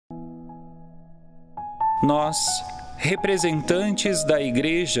Nós, representantes da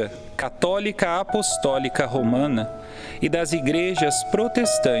Igreja Católica Apostólica Romana e das igrejas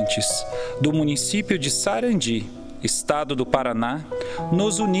protestantes do município de Sarandi, Estado do Paraná,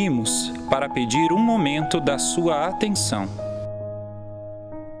 nos unimos para pedir um momento da sua atenção.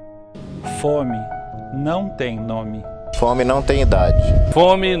 Fome não tem nome. Fome não tem idade.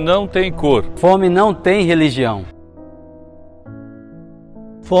 Fome não tem cor. Fome não tem religião.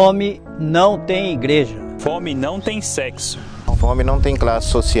 Fome não tem igreja. Fome não tem sexo. Fome não tem classe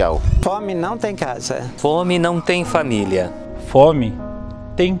social. Fome não tem casa. Fome não tem família. Fome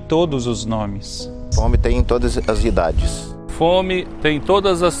tem todos os nomes. Fome tem todas as idades. Fome tem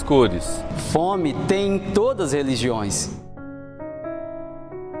todas as cores. Fome tem todas as religiões.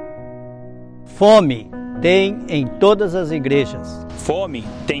 Fome tem em todas as igrejas. Fome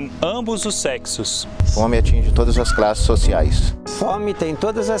tem ambos os sexos. Fome atinge todas as classes sociais. Fome tem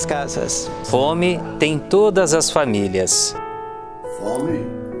todas as casas. Fome tem todas as famílias. Fome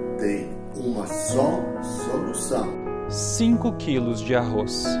tem uma só solução. 5 quilos de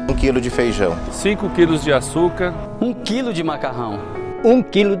arroz. 1 quilo de feijão. 5 quilos de açúcar. 1 quilo de macarrão. 1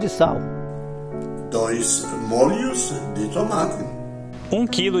 quilo de sal. 2 molhos de tomate. 1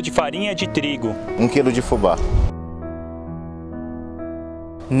 quilo de farinha de trigo. 1 quilo de fubá.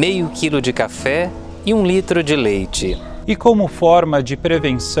 Meio quilo de café e 1 litro de leite. E como forma de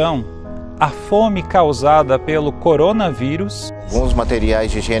prevenção, a fome causada pelo coronavírus, alguns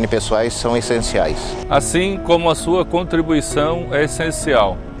materiais de higiene pessoais são essenciais. Assim como a sua contribuição é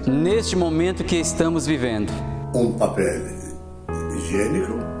essencial. Neste momento que estamos vivendo. Um papel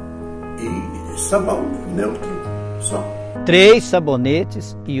higiênico e sabão neutro só. 3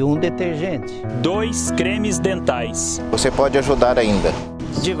 sabonetes e 1 detergente. 2 cremes dentais. Você pode ajudar ainda.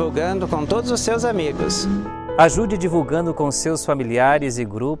 Divulgando com todos os seus amigos. Ajude divulgando com seus familiares e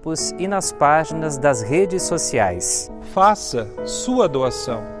grupos e nas páginas das redes sociais. Faça sua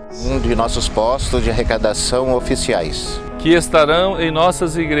doação. Um de nossos postos de arrecadação oficiais, que estarão em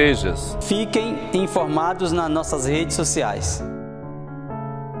nossas igrejas. Fiquem informados nas nossas redes sociais.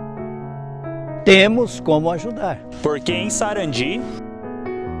 Temos como ajudar. Porque em Sarandi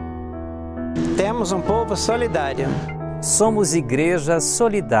temos um povo solidário. Somos igrejas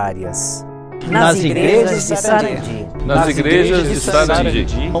solidárias. Nas igrejas de Sarandi. Nas igrejas de Sarandi.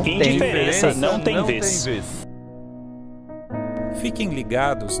 Indiferença não tem vez. Fiquem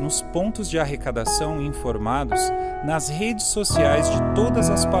ligados nos pontos de arrecadação e informados nas redes sociais de todas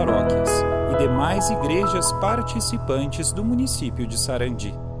as paróquias e demais igrejas participantes do município de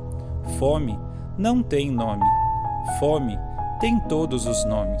Sarandi. Fome não tem nome. Fome tem todos os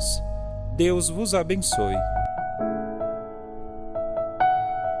nomes. Deus vos abençoe.